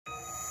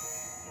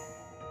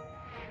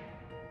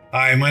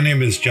Hi, my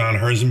name is John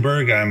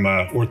Herzenberg. I'm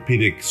an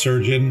orthopedic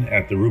surgeon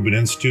at the Rubin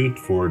Institute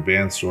for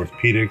Advanced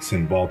Orthopedics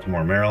in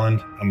Baltimore,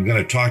 Maryland. I'm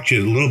going to talk to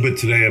you a little bit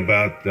today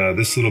about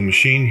this little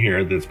machine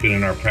here that's been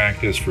in our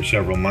practice for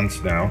several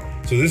months now.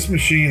 So this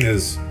machine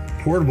is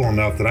portable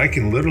enough that I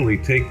can literally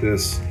take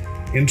this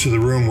into the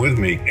room with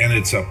me, and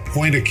it's a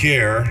point of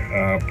care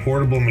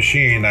portable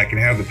machine. I can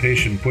have the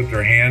patient put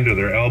their hand or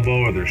their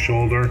elbow or their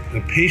shoulder.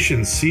 The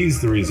patient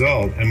sees the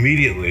result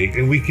immediately,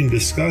 and we can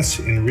discuss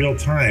in real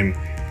time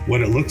what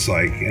it looks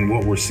like and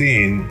what we're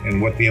seeing and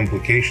what the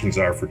implications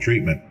are for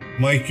treatment.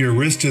 Mike, your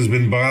wrist has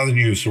been bothering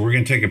you, so we're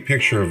going to take a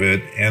picture of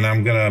it, and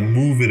I'm going to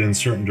move it in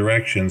certain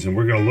directions, and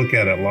we're going to look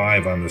at it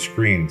live on the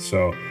screen.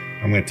 So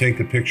I'm going to take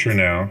the picture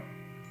now,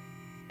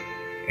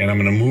 and I'm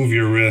going to move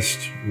your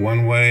wrist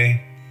one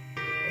way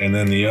and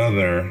then the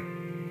other.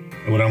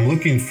 And what I'm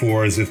looking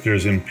for is if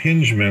there's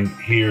impingement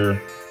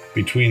here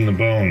between the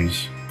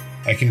bones.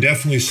 I can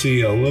definitely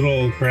see a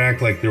little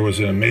crack, like there was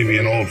maybe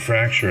an old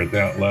fracture at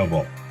that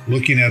level.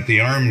 Looking at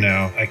the arm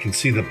now, I can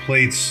see the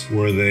plates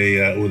where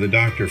the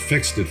doctor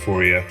fixed it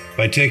for you.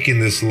 By taking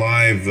this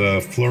live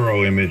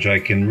fluoro image, I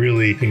can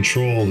really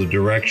control the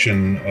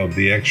direction of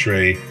the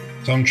x-ray.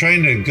 So I'm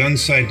trying to gun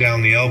sight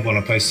down the elbow, and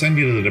if I send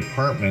you to the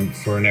department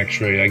for an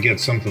x-ray, I get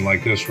something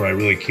like this where I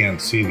really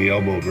can't see the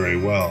elbow very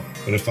well.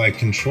 But if I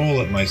control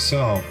it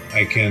myself,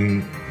 I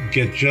can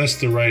get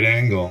just the right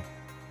angle.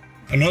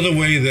 Another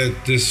way that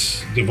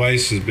this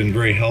device has been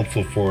very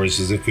helpful for us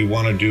is if we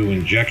want to do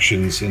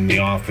injections in the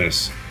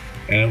office.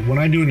 And when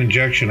I do an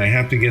injection, I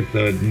have to get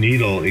the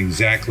needle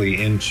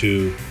exactly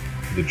into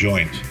the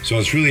joint. So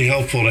it's really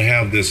helpful to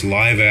have this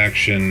live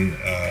action,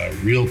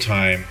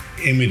 real-time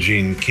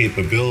imaging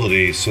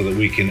capability so that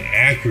we can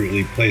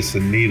accurately place the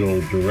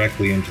needle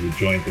directly into the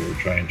joint that we're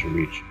trying to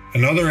reach.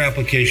 Another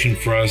application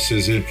for us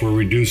is if we're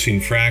reducing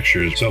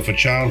fractures. So if a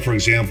child, for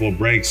example,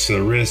 breaks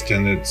the wrist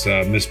and it's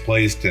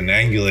misplaced and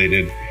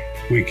angulated,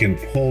 we can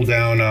pull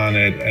down on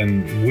it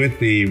and with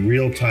the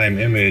real-time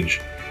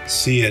image,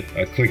 see it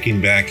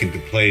clicking back into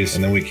place,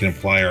 and then we can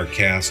apply our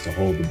cast to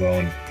hold the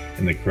bone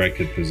in the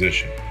corrected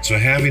position. So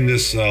having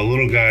this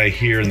little guy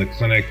here in the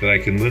clinic that I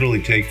can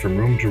literally take from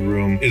room to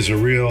room is a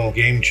real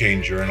game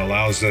changer and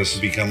allows us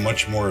to become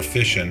much more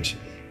efficient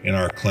in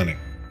our clinic.